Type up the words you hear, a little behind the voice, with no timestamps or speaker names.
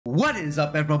What is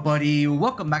up, everybody?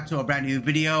 Welcome back to a brand new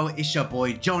video. It's your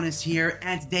boy Jonas here,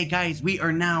 and today, guys, we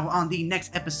are now on the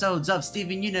next episodes of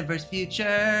Steven Universe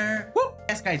Future. Woo!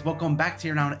 Yes, guys, welcome back to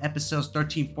your now episodes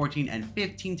 13, 14, and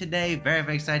 15 today.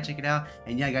 Very excited to check it out.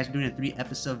 And yeah, guys, we're doing a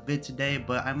 3-episode vid today,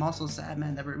 but I'm also sad,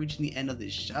 man, that we're reaching the end of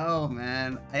this show,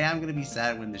 man. I am gonna be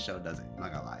sad when the show doesn't, I'm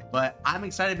not gonna lie. But I'm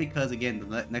excited because, again,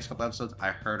 the next couple episodes I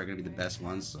heard are gonna be the best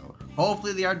ones, so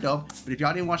hopefully they are dope. But if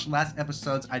y'all didn't watch the last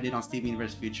episodes I did on Steven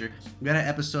Universe Future, we had an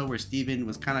episode where Steven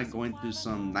was kind of going through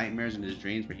some nightmares in his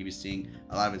dreams where he was seeing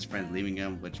a lot of his friends leaving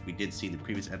him, which we did see in the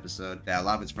previous episode that a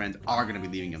lot of his friends are going to be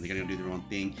leaving him. They're going to do their own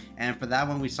thing. And for that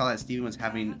one, we saw that Steven was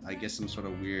having, I guess, some sort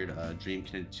of weird dream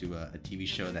connected to a TV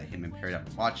show that him and Peridot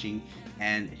were watching.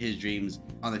 And his dreams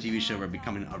on the TV show were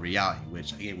becoming a reality,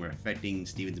 which, again, were affecting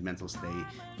Steven's mental state.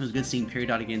 It was good seeing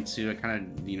Peridot again, too. I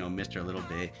kind of, missed her a little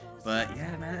bit. But yeah,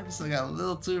 man, that episode got a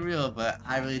little too real, but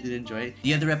I really did enjoy it.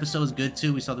 The other episode was good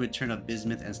too. We saw the return of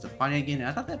Bismuth and Stefania again, and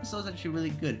I thought the episode was actually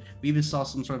really good. We even saw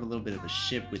some sort of a little bit of a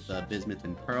ship with Bismuth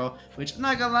and Pearl, which I'm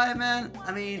not gonna lie, man.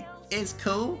 I mean, it's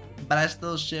cool, but I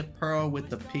still ship Pearl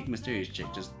with the pink mysterious chick.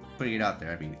 Just putting it out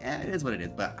there. I mean, it is what it is,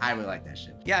 but I really like that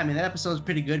shit. Yeah, I mean, that episode is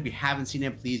pretty good. If you haven't seen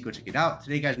it, please go check it out.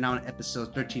 Today, guys, now on episodes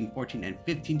 13, 14, and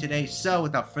 15 today. So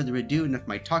without further ado, enough of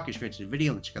my talk, get straight to the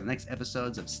video. Let's check out the next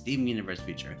episodes of Steven Universe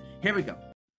Future. Here we go.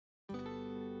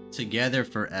 Together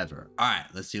forever. Alright,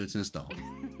 let's see what's in store.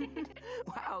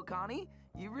 Wow, Connie,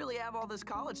 you really have all this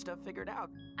college stuff figured out.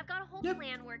 I've got a whole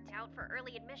plan worked out for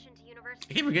early admission to university.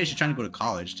 I can't forget she's trying to go to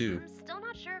college too. I'm still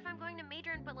not sure if I'm going to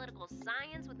major in political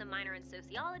science with a minor in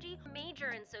sociology,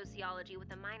 major in sociology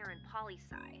with a minor in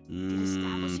poli-sci.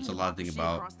 It's a lot to think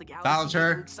about. College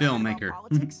her, filmmaker.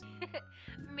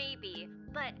 Maybe,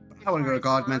 but I wouldn't go to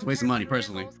college, man. It's a waste of money,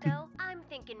 personally. I'm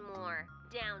thinking more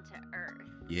down to earth.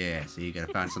 Yeah, so you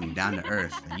gotta find something down to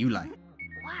earth that you like.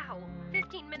 Wow,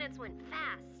 15 minutes went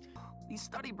fast. These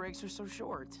study breaks are so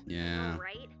short. Yeah.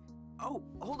 Right? Oh,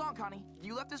 hold on, Connie.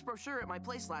 You left this brochure at my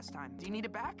place last time. Do you need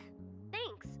it back?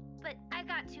 Thanks, but I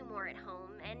got 2 more at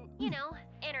home and,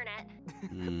 internet.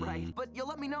 Right, but you'll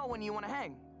let me know when you want to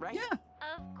hang, right? Yeah.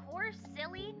 Of course,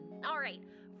 silly. All right,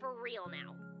 for real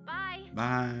now. Bye.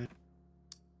 Bye.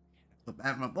 Feel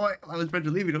bad for my boy. I was afraid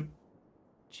to leaving him.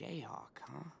 Jayhawk,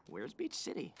 huh? Where's Beach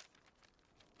City?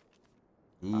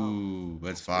 Ooh,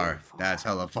 that's far. That's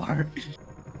hella far.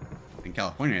 In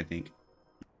California, I think.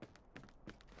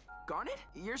 Garnet,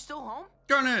 you're still home?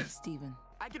 Garnet! Steven,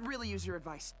 I could really use your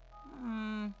advice.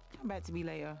 come back to me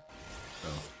later.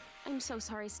 Oh. I'm so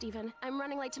sorry, Steven. I'm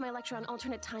running late to my lecture on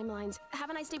alternate timelines. Have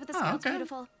a nice day with the Oh, scouts, okay.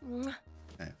 beautiful. Mwah.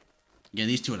 Okay. Again,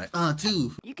 these two are like,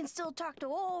 too. You can still talk to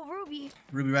old Ruby.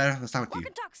 Ruby Rider, let's talk with you. Walk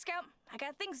and talk, Scout. I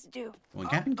got things to do. Going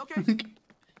camping? Okay.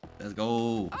 Let's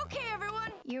go. Okay,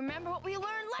 everyone. You remember what we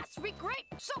learned last week, right?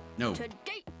 So, No.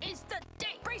 today is the day.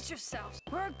 Brace yourselves.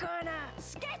 We're gonna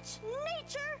sketch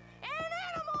nature and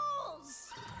animals.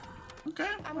 Okay,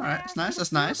 I'm all gonna right. ask It's you nice. to That's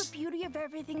feel nice. the beauty of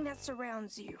everything that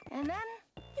surrounds you. And then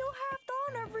you'll have the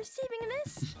honor of receiving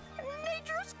this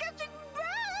nature sketching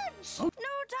badge. Oh. No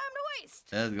time to waste.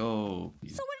 Let's go.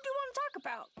 So what did you want to talk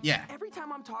about? Yeah. Every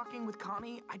time I'm talking with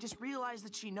Connie, I just realize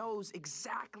that she knows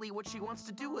exactly what she wants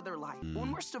to do with her life.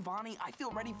 When we're Stefani, I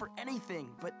feel ready for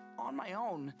anything, but on my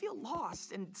own, I feel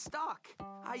lost and stuck.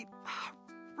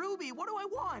 Ruby, what do I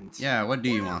want? Yeah, what do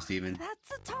you want, Steven?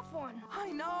 That's a tough one. I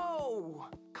know.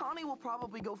 Connie will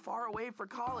probably go far away for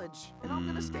college, and I'm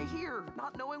gonna stay here,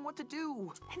 not knowing what to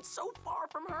do, and so far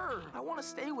from her. I want to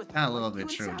stay with her. A little like you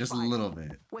bit and true. Just a Sapphire. little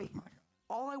bit. Wait,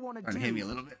 all I want to Trying to hit me a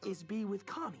little bit. do is be with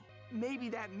Connie. Maybe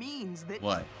that means that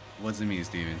What? What's it mean,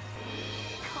 Steven?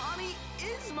 Connie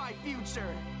is my future.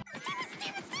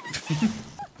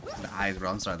 The eyes, bro.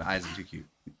 I'm sorry. The eyes are too cute.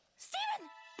 Steven,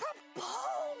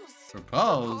 propose.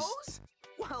 Propose?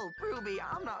 Well, Ruby,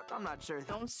 I'm not sure.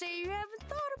 Don't say you haven't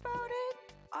thought about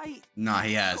it. Nah,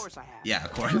 he has. Of course I have. Yeah,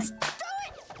 of course.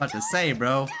 About to say,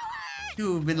 bro.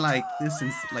 You've been like this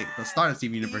since like the start of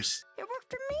Steven Universe. It worked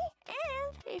for me,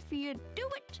 and if you do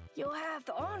it, you'll have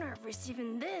the honor of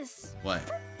receiving this What?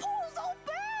 proposal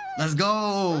badge. Let's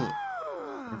go.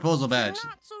 Proposal badge.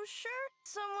 Not so sure.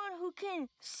 Someone who can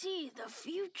see the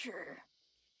future.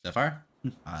 Sapphire?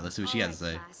 Alright, let's see what she has to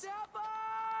say.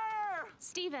 Sapphire!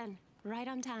 Steven, right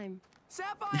on time.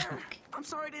 Sapphire! I'm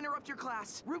sorry to interrupt your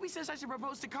class. Ruby says I should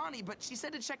propose to Connie, but she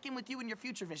said to check in with you in your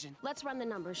future vision. Let's run the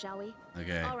numbers, shall we?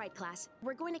 Okay. All right, class.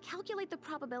 We're going to calculate the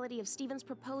probability of Steven's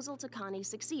proposal to Connie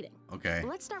succeeding. Okay.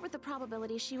 Let's start with the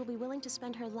probability she will be willing to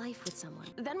spend her life with someone.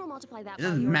 Then we'll multiply that This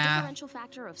by is your math, differential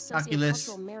factor of calculus.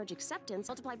 sociocultural marriage acceptance,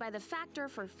 multiplied by the factor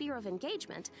for fear of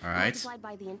engagement, All right. multiplied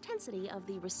by the intensity of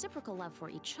the reciprocal love for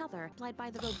each other, multiplied by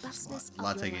the robustness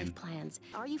lot of your taken. life plans.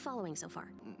 Are you following so far?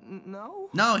 No?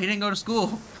 No, he didn't go to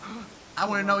school. I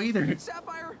wouldn't know either.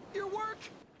 Sapphire, your work!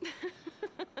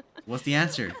 What's the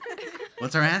answer?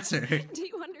 What's our answer? Do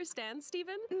you understand,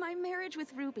 Steven? My marriage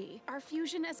with Ruby, our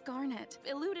fusion as Garnet.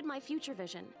 Eluded my future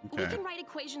vision. We Okay. can write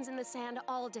equations in the sand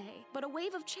all day, but a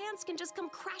wave of chance can just come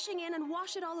crashing in and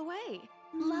wash it all away.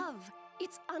 Love.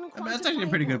 It's unquantifiable. That's actually a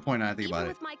pretty good point now that I think Even about it.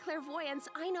 with my clairvoyance,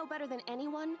 I know better than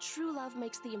anyone. True love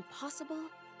makes the impossible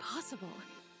possible.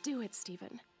 Do it,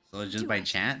 Steven. So it's just Do by it.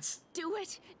 chance? Do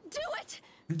it. Do it.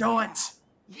 Do it!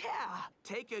 Yeah,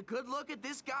 take a good look at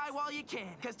this guy while you can,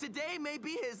 because today may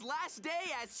be his last day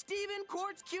as Steven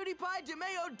Quartz Cutie Pie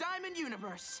DeMeo Diamond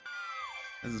Universe.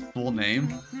 That's his full name.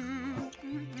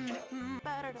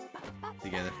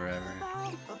 Together forever.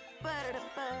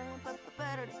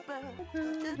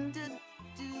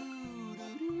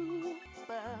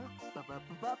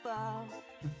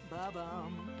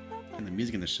 And the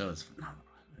music in the show is phenomenal.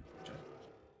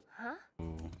 Huh?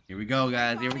 Ooh. Here we go,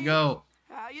 guys. Here we go.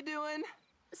 How you doing?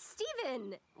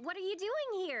 Steven, what are you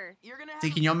doing here? You're gonna have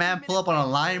See, can your man pull up on a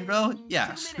lion, bro? Yeah,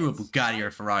 2 screw a minutes. Bugatti or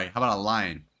a Ferrari. How about a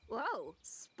lion? Whoa,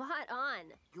 spot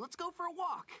on. Let's go for a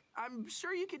walk. I'm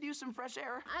sure you could use some fresh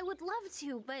air. I would love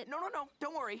to, but No,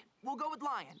 don't worry. We'll go with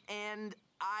Lion, and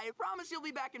I promise you'll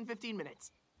be back in 15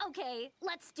 minutes. okay,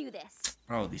 let's do this.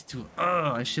 Bro, these two.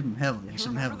 Oh, I ship him heavily. I ship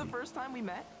him Remember the heavily. first time we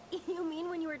met? You mean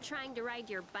when you were trying to ride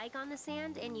your bike on the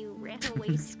sand and you ran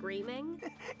away screaming? Yeah,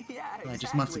 Like, exactly.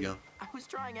 just months ago. I was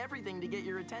trying everything to get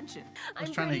your attention.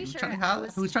 I'm trying to- pretty who's sure trying to I holler-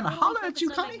 was who's trying to totally holler at you,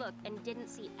 focused on my Connie? book and didn't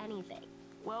see anything.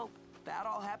 Well, that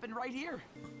all happened right here.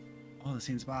 Oh, the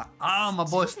same spot. Oh, my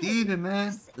boy Steven,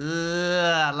 man.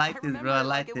 I like this, remember bro. I it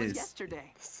like it was this.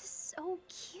 yesterday. This is so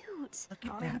cute. Look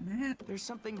at that, man. There's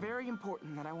something very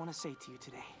important that I want to say to you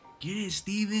today. Get it,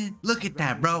 Steven. Look at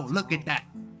that, bro. Look at that.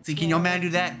 See, can your man do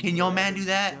that? Can your man do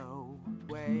that?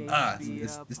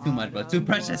 It's too much, bro. Too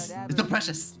precious. It's too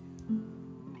precious.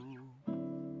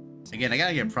 Again, I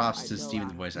gotta give props to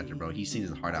Steven's voice actor, bro. He sings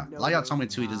his heart out. A lot of y'all told me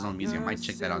too he does his own music. I might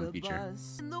check that out in the future.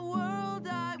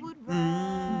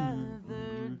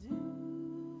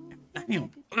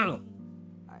 Damn. Ugh.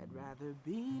 I'd rather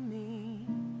be me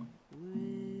with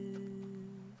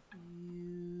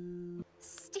you.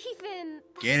 Steven!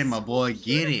 Get it, my boy.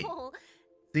 Get it. Beautiful.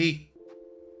 See?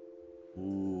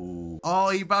 Ooh. Oh,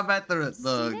 he brought back the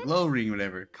Steven? glow ring,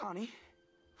 whatever. Connie,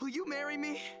 will you marry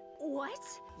me? What?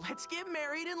 Let's get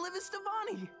married and live as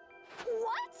Stevani.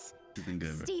 What? This been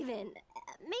good, bro. Steven,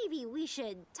 maybe we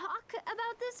should talk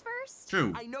about this first?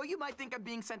 True. I know you might think I'm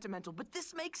being sentimental, but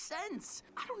this makes sense.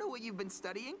 I don't know what you've been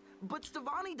studying, but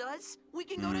Stevani does. We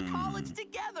can go to college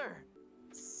together.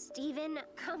 Steven,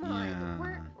 come on. Yeah.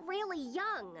 We're really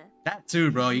young. That too,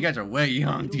 bro. You guys are way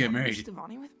young to You get want married.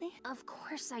 Stevani with me? Of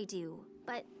course I do.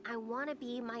 But I want to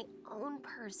be my own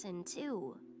person,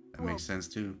 too. That makes sense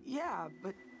too. Yeah,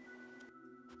 but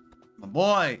My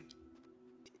boy.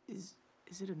 is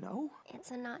it a no?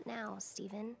 It's a not now,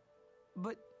 Steven.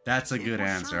 But That's a if good we're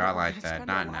answer. sure I we're like gonna that. spend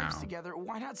our Not lives now. Together,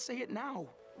 why not say it now?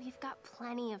 We've got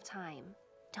plenty of time.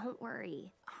 Don't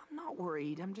worry. I'm not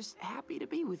worried. I'm just happy to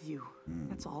be with you.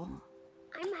 That's all.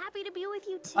 I'm happy to be with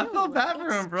you, too. I feel bad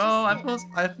for him, It's bro. just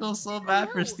I feel so that- bad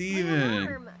I for know, my Steven.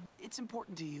 alarm. It's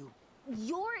important to you.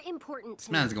 You're important to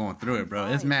This man's me. going through it, bro.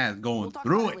 This Fine. man's going We'll talk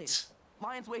through about it. later.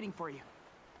 Lion's waiting for you.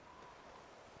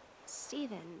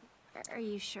 Steven, are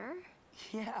you sure?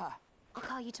 Yeah. I'll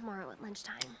call you tomorrow at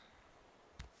lunchtime.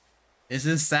 This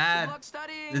is Good sad. luck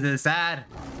studying. This is sad.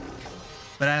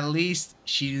 But at least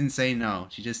she didn't say no.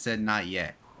 She just said not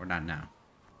yet or not now.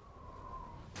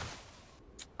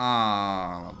 Oh,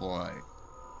 my boy.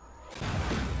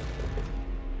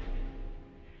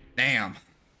 Damn.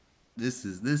 This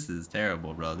is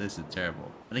terrible, bro. This is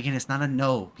terrible. But again, it's not a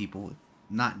no, people.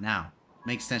 Not now.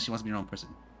 Makes sense. She wants to be her own person.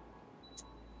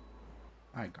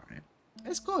 All right, Garnet.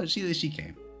 It's cool. She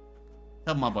came.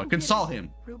 Help my boy. Console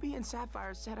him. Ruby and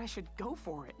Sapphire said I should go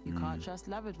for it. You can't trust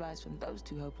love advice from those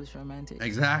two hopeless romantics.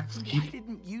 Exactly. Why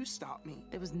didn't you stop me?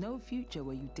 There was no future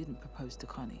where you didn't propose to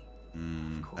Connie.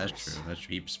 That's course. true. That's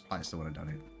true. He probably still would have done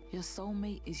it. Your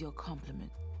soulmate is your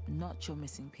complement, not your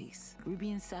missing piece.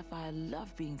 Ruby and Sapphire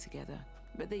love being together,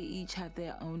 but they each have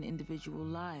their own individual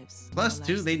lives. Plus, Your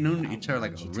too, lives they that knew I each other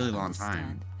like want a you to really long time.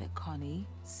 understand that Connie,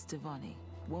 Stevani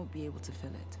won't be able to fill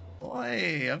it.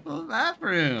 Boy, I feel bad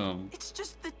for him. It's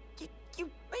just that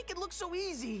you make it look so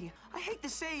easy. I hate to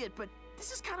say it, but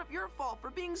this is kind of your fault for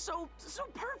being so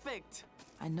perfect.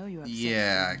 I know you're upset.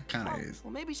 Yeah, it kind of is.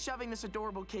 Well, maybe shoving this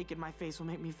adorable cake in my face will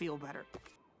make me feel better.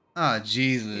 Oh, It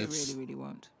Jesus. really, really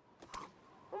won't.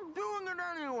 I'm doing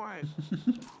it anyway.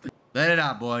 Let it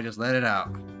out, boy. Just let it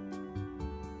out.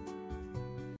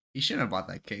 He shouldn't have bought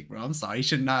that cake, bro. I'm sorry. He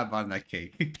should not have bought that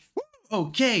cake.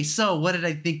 Okay, so what did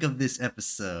I think of this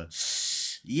episode?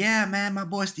 Yeah, man, my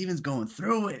boy Steven's going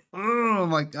through it. Oh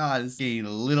my God, it's getting a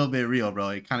little bit real, bro.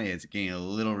 It kind of is getting a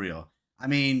little real. I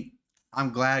mean,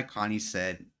 I'm glad Connie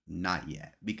said not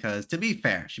yet, because to be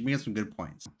fair, she brings up some good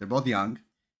points. They're both young.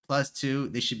 Plus, two,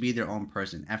 they should be their own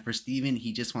person. And for Steven,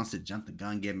 he just wants to jump the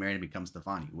gun, get married, and become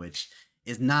Stefani, which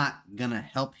is not gonna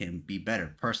help him be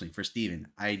better. Personally, for Steven,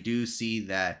 I do see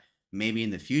that maybe in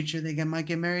the future they might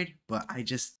get married, but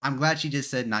I'm glad she just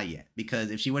said not yet,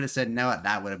 because if she would have said no,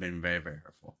 that would have been very, very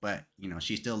hurtful. But you know,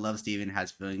 she still loves Steven,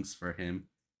 has feelings for him,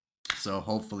 so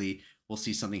hopefully we'll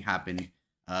see something happen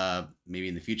maybe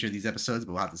in the future of these episodes,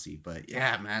 but we'll have to see. But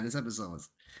yeah, man, this episode was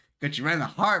got you right in the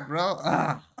heart, bro.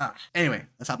 Anyway,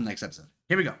 let's hop to the next episode.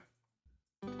 Here we go.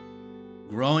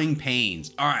 Growing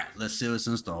pains. All right, let's see what's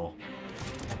in store.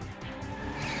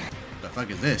 The fuck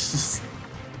is this?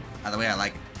 By the way, I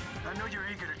like it. I know you're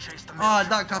eager to chase the Oh,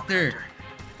 Doc Copter.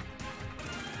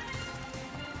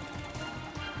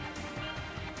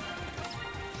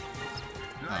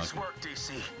 Nice work,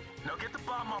 DC. Now get the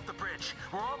bomb off the bridge.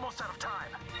 We're almost out of time.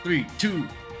 3, 2.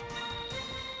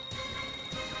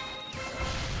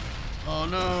 Oh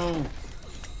no.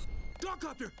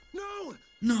 Docopter, no!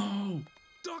 No.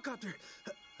 Docopter,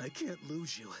 I can't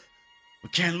lose you. We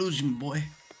can't lose you, boy.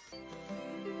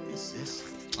 Is this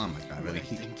Oh my God, really?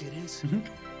 what I think it is?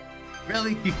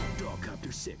 Really?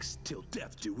 Dogcopter 6, till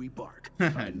death do we bark. I I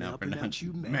now now pronounce pronounce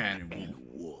you man, man and and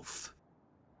wolf.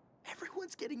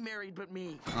 Everyone's getting married but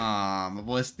me. Aw, my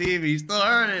boy Stevie, still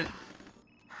heard it.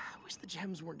 I wish the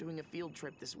gems weren't doing a field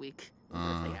trip this week.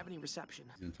 Wonder if they have any reception.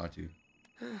 He's gonna talk to you.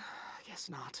 I guess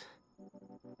not.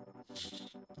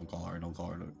 Don't call her, don't call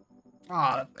her. Look.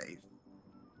 Aw, that face.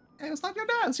 Hey, let's talk to your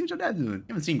dad. See what your dad's doing. You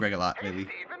haven't seen Greg a lot lately.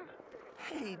 Steven,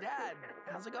 Hey, Dad.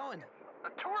 How's it going? the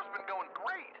tour's been going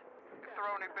great. You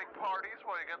throw any big parties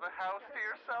while you get the house to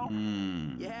yourself?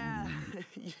 Yeah,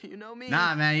 you know me.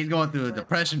 Nah, man, he's going through a But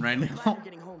depression right I'm glad now. you're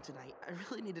getting home tonight. I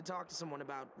really need to talk to someone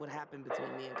about what happened between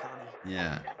me and Connie.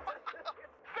 Yeah.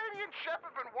 Sadie and Chef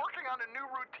have been working on a new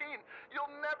routine.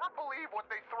 You'll never believe what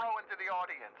they throw into the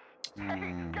audience.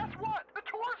 Hey, guess what? The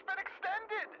tour's been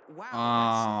extended. Wow,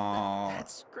 Oh.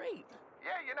 that's great.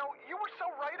 Yeah, you know, you were so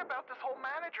right about this whole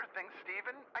manager thing,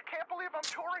 Steven. I can't believe I'm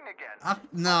touring again.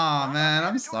 Nah, man,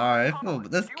 I'm sorry. I feel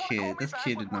this Do you wanna call me kid back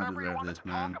did with not whatever you deserve wanted this, to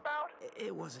man. talk about?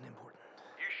 It wasn't important.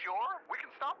 You sure? We can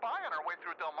stop by on our way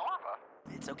through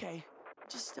Delmarva. It's okay.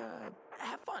 Just,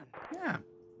 have fun. Yeah.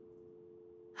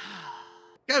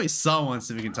 Gotta be someone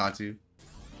so we can talk to.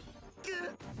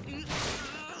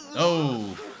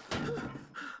 Oh.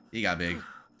 He got big.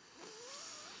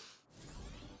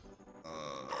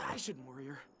 I shouldn't worry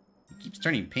her. He keeps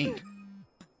turning pink.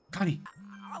 Connie.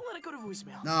 I'll let it go to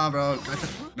voicemail. Nah, bro.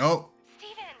 Nope.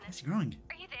 Steven, It's growing.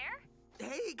 are you there?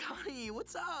 Hey, Connie,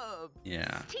 what's up?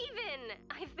 Yeah. Steven,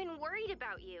 I've been worried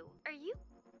about you. Are you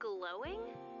glowing?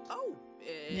 Oh,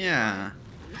 Yeah.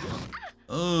 What's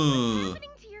Oh. happening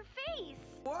to your face?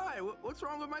 Why? What's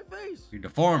wrong with my face? You're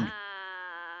deformed.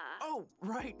 Oh,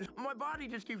 right. My body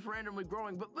just keeps randomly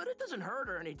growing, but it doesn't hurt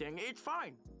or anything. It's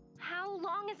fine. How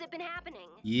long has it been happening?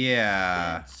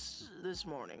 Yeah. It's this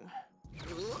morning.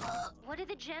 What do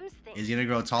the gems think? Is he gonna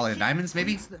grow taller than diamonds,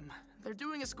 maybe? It's them. They're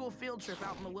doing a school field trip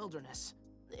out in the wilderness.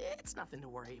 It's nothing to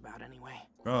worry about anyway.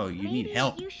 Bro, you need Maybe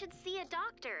help. You should see a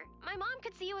doctor. My mom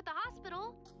could see you at the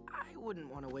hospital. I wouldn't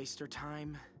want to waste her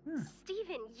time.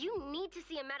 Steven, you need to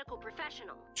see a medical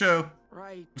professional. True.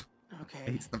 Right. Okay.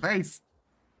 Face the face.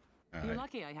 All You're right.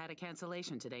 lucky I had a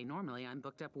cancellation today. Normally, I'm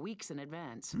booked up weeks in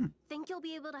advance. Think you'll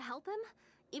be able to help him?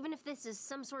 Even if this is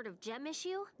some sort of gem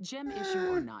issue? Gem issue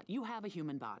or not, you have a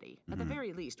human body. At the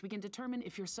very least, we can determine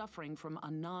if you're suffering from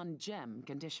a non-gem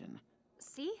condition.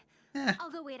 See? Eh, I'll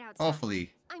go wait outside.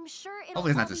 hopefully. I'm sure it'll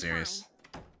Hopefully it's all not too be serious.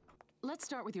 fine. Let's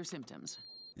start with your symptoms.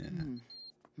 Yeah.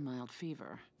 Mild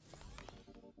fever.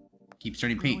 Keeps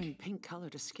turning Growing pink. pink color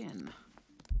to skin.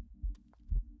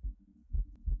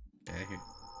 Okay. Here.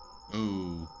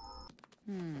 Ooh.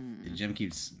 The gem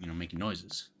keeps, making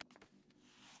noises.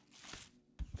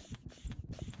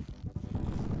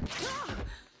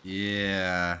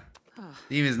 Yeah.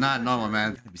 Steve is not normal, man.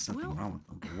 There's gotta be something Well, wrong with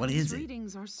him. But what These is it?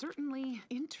 readings are certainly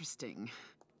interesting.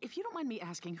 if you don't mind me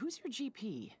asking, who's your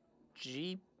GP?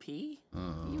 GP?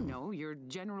 You know, your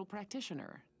general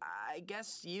practitioner. I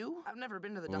guess you? I've never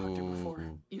been to the doctor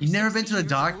before. You've never been to the 16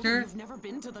 years old and doctor? You've never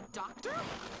been to the doctor?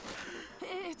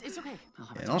 It's okay. I'll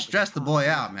have a Yeah, talk don't with stress your the boy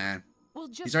father. out, man. We'll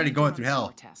just He's already need to going run through some hell.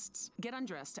 more tests. Get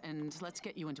undressed and let's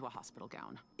get you into a hospital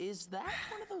gown. Is that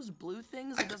one of those blue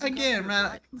things that doesn't Again, cover man, your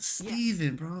like, butt?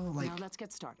 Steven, bro, like, Now let's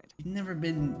get started. you've never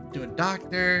been to a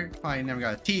doctor, probably never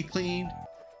got teeth cleaned.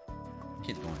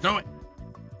 Kid's going through it.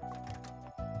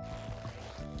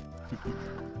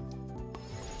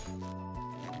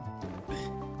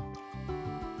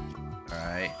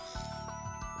 Alright.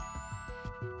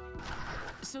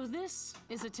 So this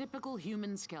is a typical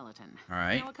human skeleton. All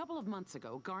right. Now, a couple of months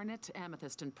ago, Garnet,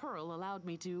 Amethyst, and Pearl allowed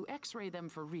me to x-ray them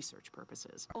for research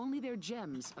purposes. Only their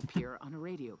gems appear on a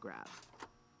radiograph.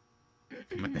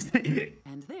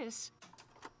 And this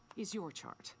is your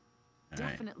chart. All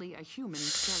right. Definitely a human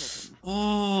skeleton.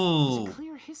 Oh, There's a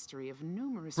clear history of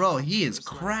numerous bro, he is fractures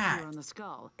that cracked. appear on the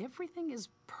skull. Everything is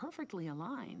perfectly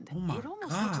aligned. Oh my It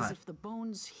almost looks God. as if the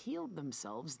bones healed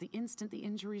themselves the instant the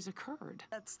injuries occurred.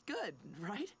 That's good,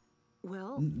 right?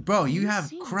 Well, bro, you have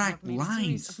seem to cracked made a series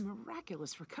lines. of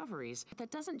miraculous recoveries. But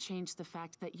that doesn't change the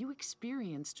fact that you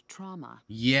experienced trauma.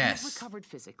 Yes. You've recovered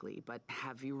physically, but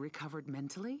have you recovered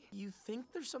mentally? You think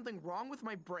there's something wrong with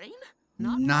my brain?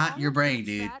 Not your brain, It's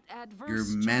dude. that adverse Your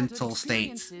childhood mental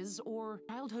state. experiences or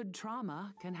childhood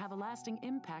trauma can have a lasting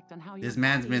impact on how your This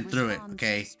man's body been through it, responds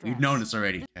okay? to You've stress. known this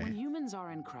already, When okay? humans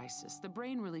are in crisis, the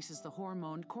brain releases the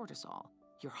hormone cortisol.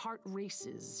 Your heart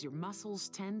races, your muscles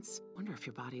tense. Wonder if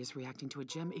your body is reacting to a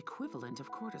gem equivalent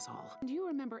of cortisol. Do you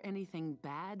remember anything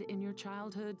bad in your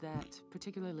childhood that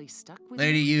particularly stuck with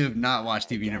Lady, you? you have not watched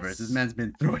TV Universe. This man's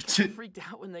been through I it. freaked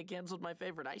out when they canceled my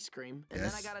favorite ice cream. And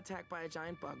Yes. then I got attacked by a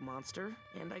giant bug monster.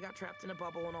 And I got trapped in a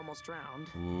bubble and almost drowned.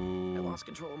 I Ooh, lost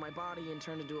control of my body and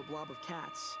turned into a blob of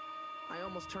cats. I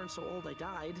almost turned so old I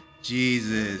died.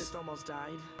 Jesus. Just almost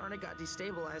died. Arna got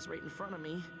destabilized right in front of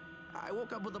me. I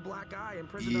woke up with a black eye and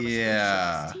imprisoned on a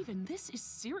Yeah. spaceship. Steven, this is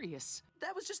serious.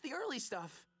 That was just the early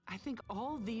stuff. I think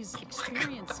all these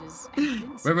experiences have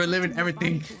been We're living subjecting your body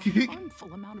everything. to a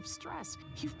harmful amount of stress.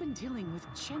 You've been dealing with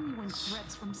genuine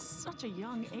threats from such a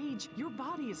young age. Your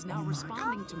body is now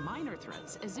responding to minor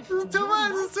threats as if This is too your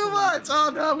much. This is too much. Oh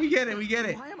no, we get it. We get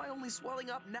it. Why am I only swelling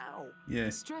up now?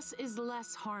 Yes. Stress is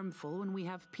less harmful when we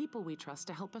have people we trust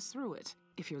to help us through it.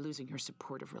 If you're losing your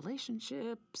supportive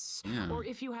relationships, Yeah. or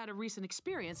if you had a recent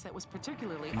experience that was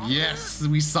particularly awkward. Yes,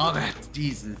 we saw that.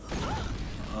 Jesus.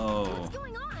 Oh. What's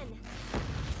going on?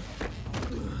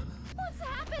 What's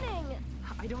happening?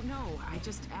 I don't know. I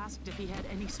just asked if he had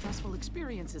any stressful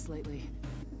experiences lately.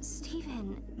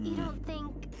 Steven, you don't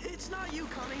think... It's not you,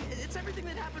 Connie. It's everything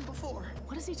that happened before.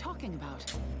 What is he talking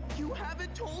about? You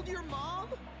haven't told your mom?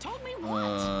 Told me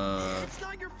what? It's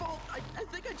not your fault. I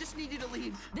think I just need you to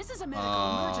leave. This is a medical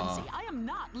emergency. I am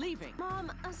not leaving.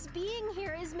 Mom, us being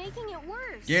here is making it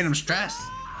worse. Getting him stressed.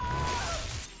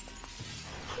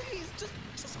 Please,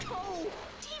 just go.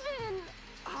 Steven!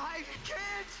 I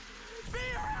can't be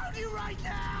around you right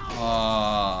now.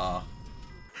 Oh.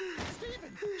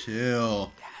 Steven,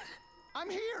 Chill. I'm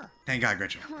here. Thank God,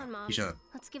 Gretchen. Come on, Mom. You shut up.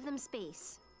 Let's give them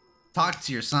space. Talk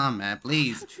to your son, man.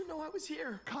 Please. How'd you know I was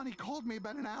here? Connie called me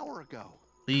about an hour ago.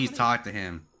 Please talk to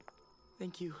him.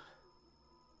 Thank you.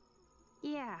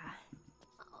 Yeah.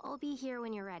 I'll be here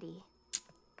when you're ready.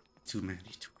 Too many.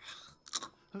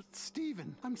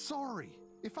 Steven, I'm sorry.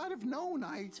 If I'd have known,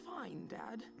 It's fine,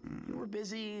 Dad. You were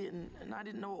busy, and I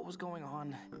didn't know what was going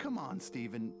on. Come on,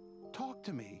 Steven. Talk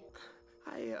to me.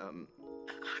 I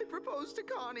proposed to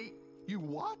Connie. You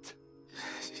what?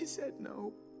 She said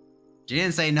no. She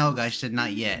didn't say no, guys. She said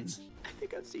not yet. I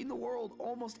think I've seen the world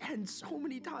almost end so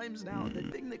many times now. The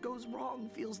thing that goes wrong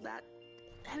feels that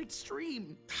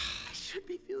extreme. I should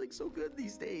be feeling so good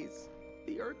these days.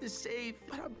 The Earth is safe,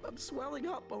 but I'm swelling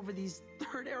up over these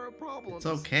third era problems.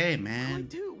 It's okay, What do I man.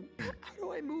 do? How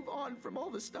do I move on from all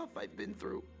the stuff I've been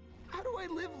through? How do I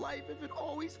live life if it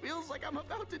always feels like I'm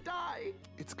about to die?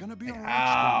 It's gonna be alright,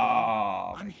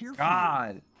 Oh, Steven. I'm here for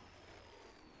God.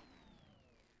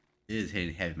 It is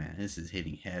hitting heavy, man. This is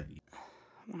hitting heavy. I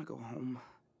want to go home.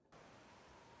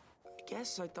 I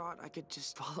guess I thought I could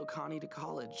just follow Connie to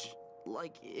college.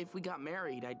 Like, if we got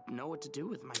married, I'd know what to do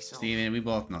with myself. Steven, we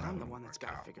both know how I'm the it one that's works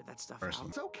got to out. figure that stuff Personally. out.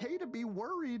 It's okay to be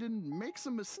worried and make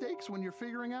some mistakes when you're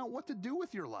figuring out what to do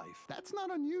with your life. That's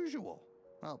not unusual.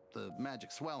 Well, the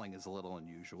magic swelling is a little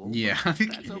unusual. but Yeah.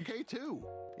 That's okay too.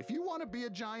 If you want to be a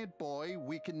giant boy,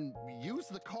 we can use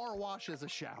the car wash as a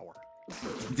shower.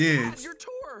 Dude. Dad, your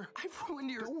tour! I've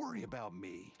ruined your... Don't worry about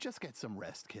me. Just get some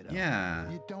rest, kiddo. Yeah.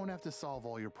 You don't have to solve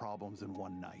all your problems in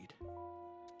one night.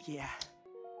 Yeah.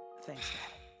 Thanks,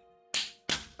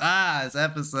 Dad. Ah, this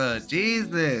episode.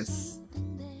 Jesus.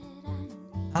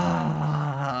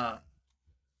 Ah.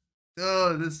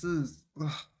 Oh, this is... ugh.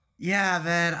 Yeah,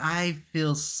 man, I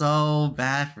feel so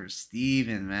bad for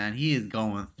Steven, man. He is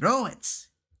going through it.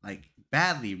 Like,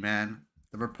 badly, man.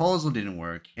 The proposal didn't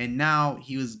work. And now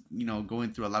he was, you know,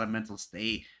 going through a lot of mental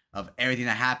state of everything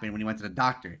that happened when he went to the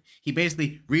doctor. He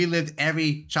basically relived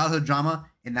every childhood drama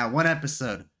in that one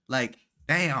episode. Like,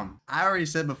 damn. I already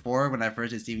said before when I first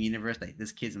did Steven Universe, like,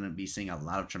 this kid's gonna be seeing a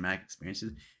lot of traumatic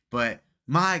experiences. But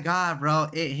my God, bro,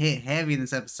 it hit heavy in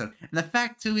this episode. And the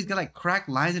fact, too, he's got, like, cracked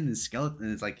lines in his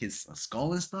skeleton. It's like his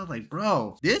skull and stuff. Like,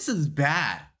 bro, this is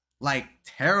bad. Like,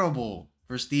 terrible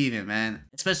for Steven, man.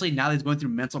 Especially now that he's going through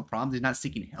mental problems. He's not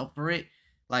seeking help for it.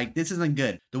 Like, this isn't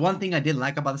good. The one thing I did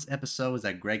like about this episode was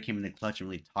that Greg came in the clutch and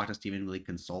really talked to Steven, really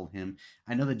consoled him.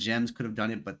 I know the gems could have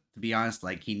done it, but to be honest,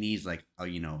 like, he needs, like, a,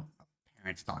 you know, a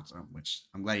parent to talk to him, which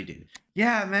I'm glad he did.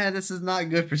 Yeah, man, this is not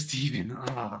good for Steven.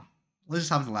 Ugh. Let's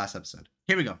just hop to the last episode.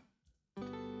 Here we go.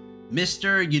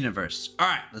 Mr. Universe. All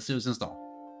right, let's see what's installed.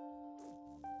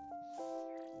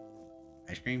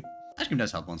 Ice cream? Ice cream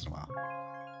does help once in a while.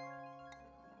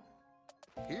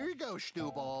 Here you go,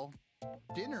 Stewball.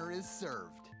 Dinner is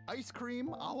served. Ice cream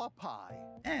a la pie.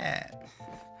 Yeah.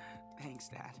 Thanks,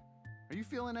 Dad. Are you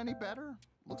feeling any better?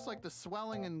 Looks like the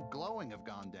swelling and glowing have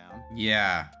gone down.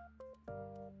 Yeah.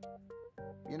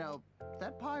 You know,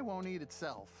 that pie won't eat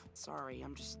itself. Sorry,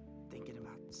 I'm just thinking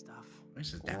about stuff.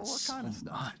 This is Well, what so kind of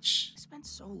stuff? much. I spent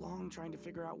so long trying to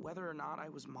figure out whether or not I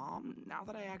was Mom. Now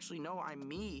that I actually know I'm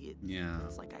me, Yeah.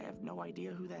 it's like I have no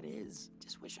idea who that is.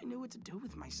 Just wish I knew what to do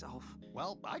with myself.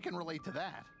 Well, I can relate to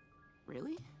that.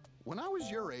 Really? When I was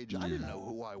your age, I didn't know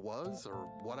who I was or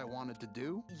what I wanted to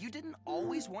do. You didn't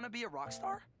always want to be a rock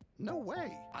star? No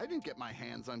way. I didn't get my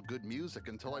hands on good music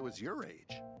until I was your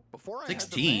age. Before I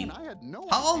 16. had the band, I had no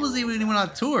How old idea was he when he went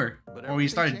on tour? But Or he everything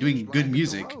started doing changed when I good hit the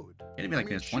music? road. He had to be like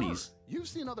in his sure, 20s. You've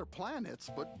seen other planets,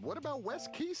 but what about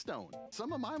West Keystone?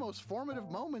 Some of my most formative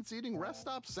moments eating rest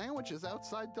stop sandwiches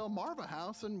outside Delmarva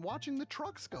House and watching the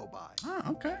trucks go by. Oh,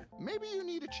 okay. Maybe you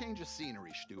need a change of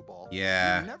scenery, Stewball.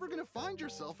 Yeah. You're never gonna find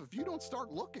yourself if you don't start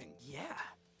looking. Yeah.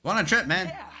 Go on a trip, man.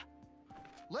 Yeah.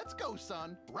 Let's go,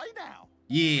 son, right now.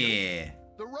 Yeah.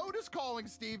 The road is calling,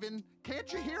 Steven.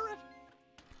 Can't you hear it?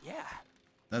 Yeah.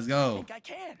 Let's I go. think I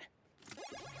can.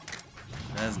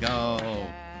 Let's go.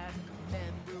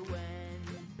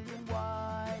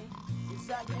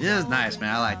 This is nice,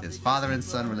 man. I like this father and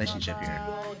son relationship here.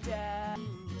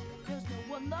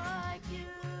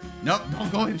 Nope,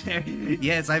 don't go in there.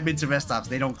 Yes, I've been to rest stops.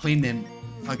 They don't clean them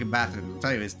fucking bathrooms. I'll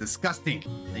tell you, it's disgusting.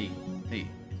 Hey.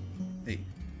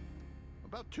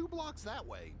 About 2 blocks that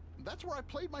way. That's where I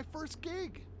played my first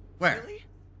gig. Where? Really?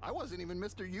 I wasn't even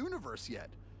Mr. Universe yet.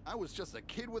 I was just a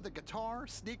kid with a guitar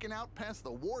sneaking out past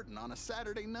the warden on a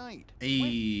Saturday night.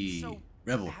 Hey, So,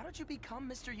 Rebel. how did you become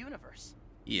Mr. Universe?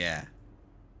 Yeah.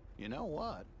 You know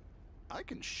what? I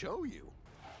can show you.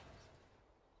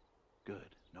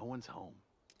 Good. No one's home.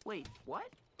 Wait, what?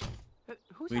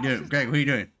 Who's What are you doing? Greg, what are you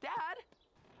doing? Dad?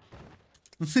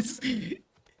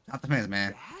 Not the fence,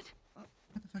 man. Dad? What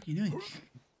the fuck are you doing?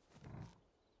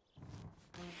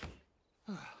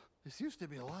 This used to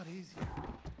be a lot easier.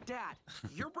 Dad,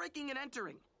 you're breaking and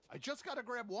entering. I just gotta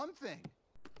grab one thing.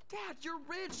 Dad, you're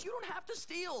rich. You don't have to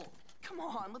steal. Come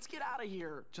on, let's get out of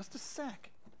here. Just a sec.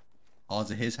 Oh,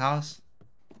 is it his house?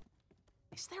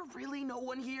 Is there really no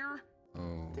one here?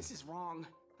 Oh, This is wrong.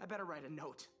 I better write a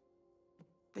note.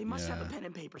 They must have a Yeah. pen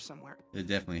and paper somewhere. it's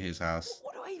definitely his house.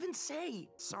 What do I even say?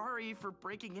 Sorry for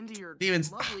breaking into your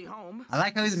Steven's- lovely home. I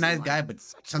like how he's a You nice seem guy, like but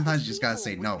such sometimes nice you just gotta people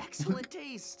say with no. Excellent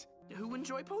taste. Who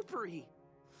enjoy potpourri?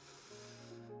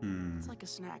 It's like a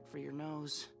snack for your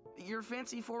nose. Your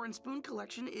fancy 4-and-spoon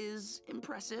collection is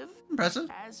impressive. Impressive.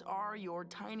 As are your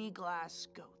tiny glass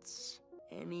goats.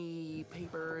 Any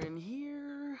paper in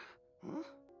here? Huh?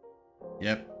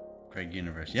 Yep. Craig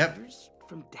Universe. Yep. Letters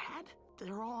from Dad?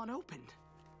 They're all unopened.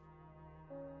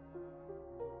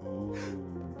 Ooh.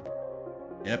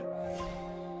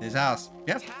 Yep. His house.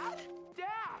 Yep. Dad?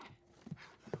 Dad!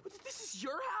 This is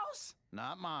your house?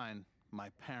 Not mine. My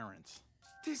parents.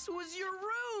 This was your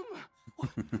room!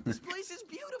 This place is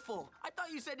beautiful. I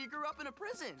thought you said you grew up in a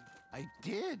prison. I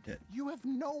did. Yeah. You have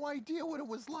no idea what it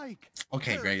was like.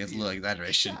 Okay, Greg, it's a little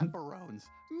exaggeration. Chaperones.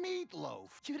 Meatloaf.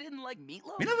 You didn't like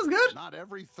meatloaf? You know what's good? Not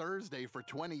every Thursday for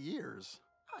 20 years.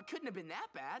 Oh, it couldn't have been that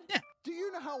bad. Yeah. Do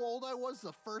you know how old I was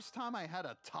the first time I had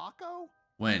a taco?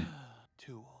 When?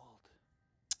 Too old.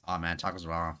 Oh man, tacos are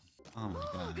wrong. Oh my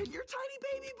god. And your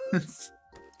tiny baby boots.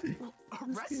 A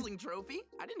wrestling trophy?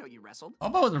 I didn't know you wrestled. Oh,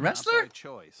 but was a Not wrestler? by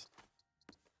choice.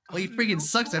 Well, he freaking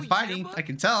sucks at fighting. I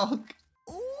can tell.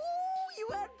 Ooh, you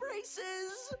had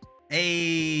braces.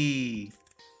 Hey.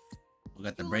 We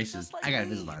got the You look braces. just like I got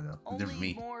me, Invisalign though. only Different for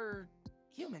me. more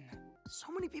human.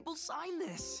 So many people sign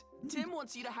this. Tim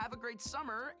wants you to have a great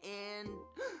summer, and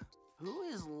who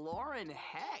is Lauren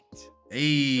Hecht?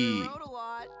 Hey. Sure wrote a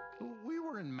lot. We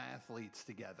were in mathletes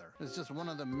together. It's just one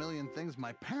of the million things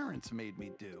my parents made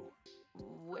me do.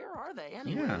 Where are they,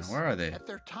 anyways? Yeah, where are they? At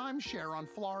their timeshare on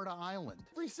Florida Island.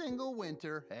 Every single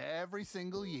winter, every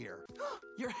single year.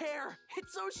 Your hair,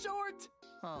 it's so short.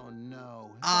 Oh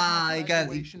no. Ah, he cut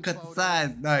the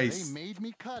sides. Nice. They made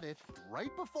me cut it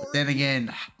right before. Then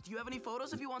again, Do you have any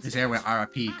photos if you want his to? hair went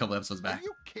RIP a couple episodes Are back.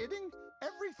 you kidding?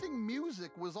 Everything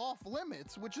music was off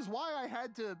limits, which is why I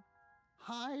had to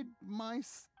hide my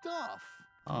stuff.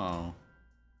 Oh.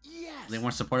 Yes. They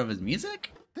weren't supportive of his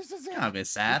music? This is it. Kind of a bit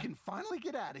sad. We can finally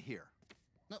get out of here.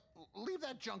 No, leave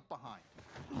that junk behind.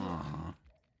 Aw.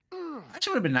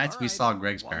 Actually, would have been nice if we saw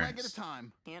Greg's one leg at parents. a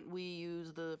time. Can't we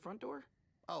use the front door?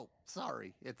 Oh,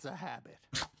 sorry. It's a habit.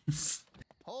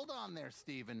 Hold on there,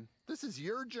 Steven. This is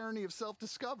your journey of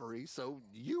self-discovery, so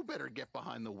you better get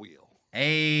behind the wheel.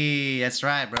 Hey, that's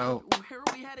right, bro. Where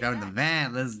are we headed? Driving the next?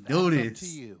 van. Let's do That's up this. to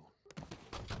you.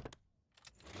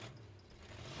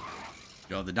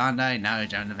 Drove the Dondai, now you're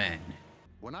driving the van.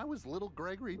 When I was little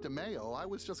Gregory DeMeo, I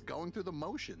was just going through the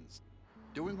motions,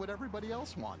 doing what everybody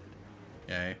else wanted.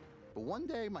 Okay. But one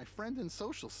day, my friend in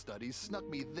social studies snuck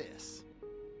me this.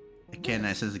 Again,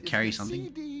 that says to This carry is the something.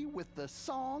 CD with the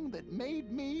song that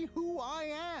made me who I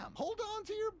am. Hold on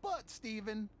to your butt,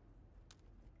 Steven.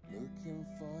 Looking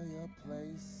for your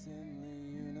place in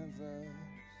the universe.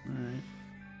 Alright.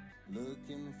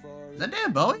 Looking for Is that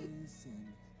Dan Bowie? place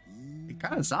in It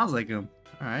kind of sounds like him.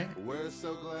 Alright. We're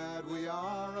so glad we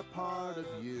are a part of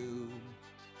you,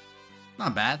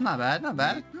 Not bad, not bad, not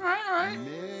bad. Alright, alright.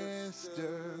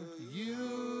 Mr.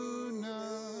 Universe.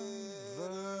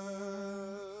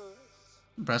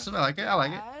 Impressive. I like it. I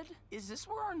like it. Dad, is this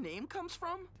where our name comes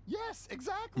from? Yes,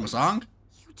 exactly. From a song?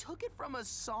 You took it from a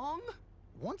song?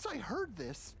 Once I heard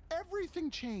this, everything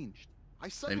changed. I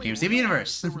suddenly became Steven realized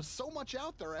Universe. there was so much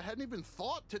out there I hadn't even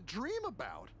thought to dream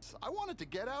about. I wanted to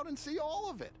get out and see all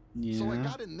of it. So I Yeah.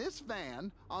 got in this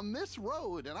van on this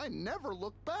road and I never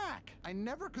looked back. I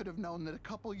never could have known that a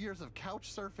couple years of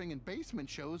couch surfing and basement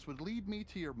shows would lead me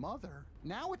to your mother.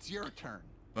 Now it's your turn.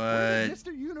 Where But does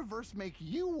Mr. Universe make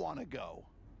you want to go?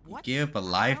 What? give up a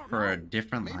life I don't for a know.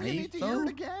 different Maybe I life, need to hear though? it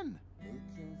again.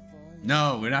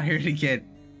 No, we're not here to get.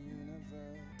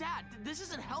 Dad, this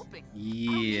isn't helping. I don't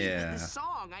Yeah. need this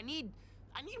song. I need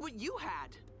what you had.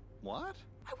 What?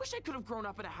 I wish I could have grown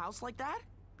up in a house like that.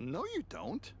 No, you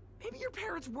don't. Maybe your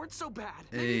parents weren't so bad.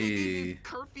 Maybe they gave you Hey.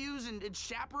 curfews and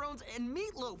chaperones and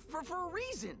meatloaf for a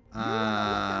reason. You don't know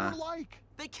what they Uh, were like.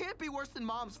 They can't be worse than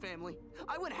Mom's family.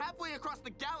 I went halfway across the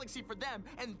galaxy for them,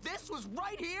 and this was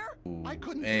right here? I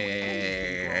couldn't Hey, do hey, anything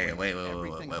hey, growing hey, up. wait, wait, wait,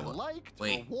 Everything wait, I wait, liked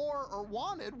wait. or wore or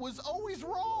wanted was always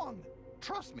wrong.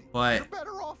 Trust me. What? You're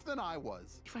better off than I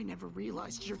was. If I never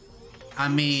realized you're I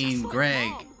mean, just like Greg.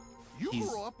 Mom. You He's-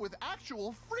 grew up with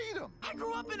actual freedom. I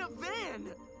grew up in a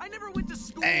van. I never went to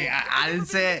school. Hey, I never didn't been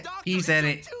say to it. the doctor He said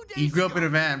until it. 2 He days grew up in a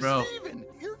ago. van, bro. Steven,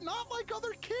 you're not like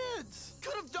other kids.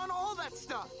 Could have done all that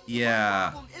stuff. Yeah.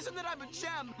 My problem isn't that I'm a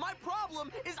gem. My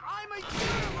problem is I'm a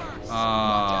universe.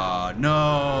 Oh,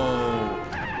 no.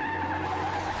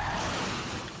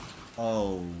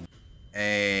 Oh.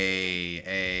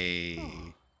 Hey.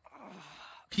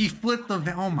 He flipped the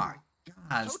van. Oh, my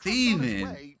God, So trust on its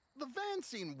Steven. way, the van's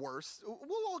seen worse.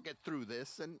 We'll all get through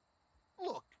this. And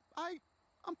look,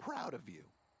 I'm proud of you.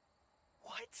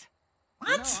 What?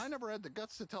 You know, I never had the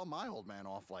guts to tell my old man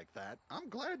off like that. I'm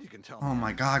glad you can tell me. Oh,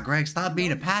 my that. God, Greg, stop You being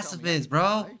know a you can tell me pacifist, anything, bro.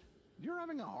 right? You're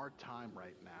having a hard time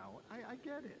right now. I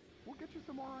get it. We'll get you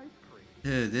some more ice cream.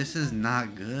 Dude, this is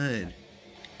not good.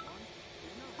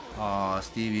 Oh,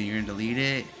 Stevie, you're gonna delete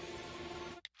it?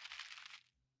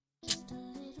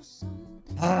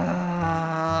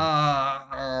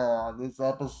 Ah, this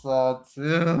episode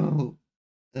too.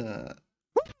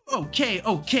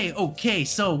 Okay.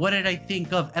 So, what did I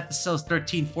think of episodes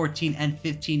 13, 14, and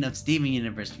 15 of Steven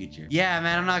Universe Future? Yeah,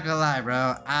 man, I'm not gonna lie,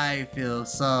 bro. I feel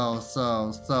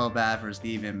so bad for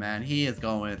Steven, man. He is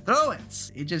going through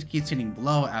it. It just keeps hitting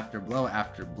blow after blow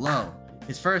after blow.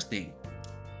 His first thing,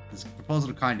 his proposal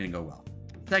to Connie didn't go well.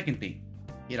 Second thing,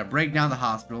 he had a breakdown in the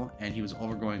hospital and he was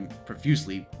overgrowing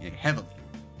profusely and heavily.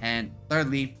 And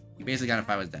thirdly, he basically got in a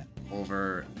fight with his dad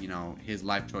over, you know, his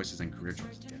life choices and career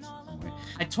choices. Yes. Oh way.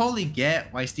 I totally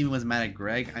get why Steven was mad at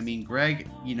Greg. I mean, Greg,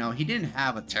 you know, he didn't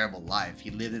have a terrible life. He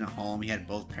lived in a home. He had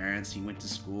both parents. He went to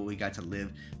school. He got to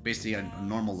live basically a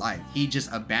normal life. He just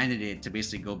abandoned it to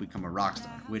basically go become a rock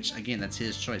star, which again, that's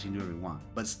his choice. He can do whatever he wants.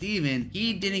 But Steven,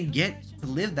 he didn't get to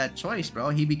live that choice, bro.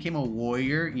 He became a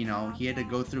warrior. You know, he had to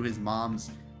go through his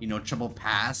mom's, you know, troubled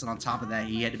past. And on top of that,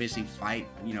 he had to basically fight,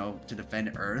 you know, to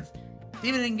defend Earth.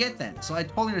 Steven didn't get that. So I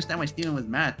totally understand why Steven was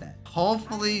mad at that.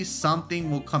 Hopefully something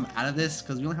will come out of this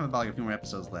because we only have about like a few more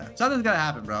episodes left. Something's gotta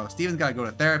happen, bro. Steven's gotta go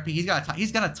to therapy. He's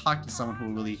gotta talk to someone who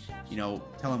will really, you know,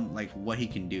 tell him like what he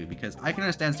can do, because I can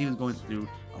understand Steven's going through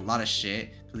a lot of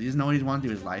shit because he doesn't know what he wants to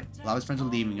do in his life. A lot of his friends are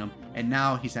leaving him, and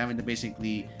now he's having to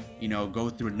basically, you know, go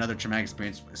through another traumatic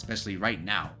experience, especially right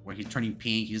now where he's turning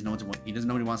pink. He doesn't know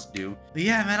what he wants to do. But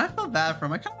yeah, man, I feel bad for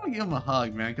him. I kind of want to give him a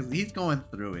hug, man, because he's going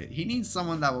through it. He needs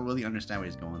someone that will really understand what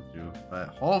he's going through. But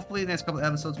hopefully the next couple of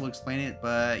episodes will explain it.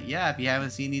 But yeah, if you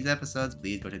haven't seen these episodes,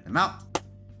 please go check them out.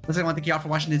 Listen, I want to thank you all for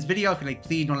watching this video. If you like,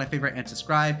 please don't like, favorite, and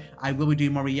subscribe. I will be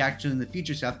doing more reactions in the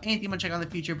future, so if you have anything you want to check out in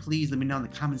the future, please let me know in the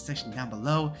comment section down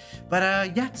below.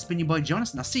 But yeah, it's been your boy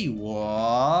Jonas, and I'll see you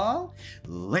all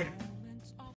later.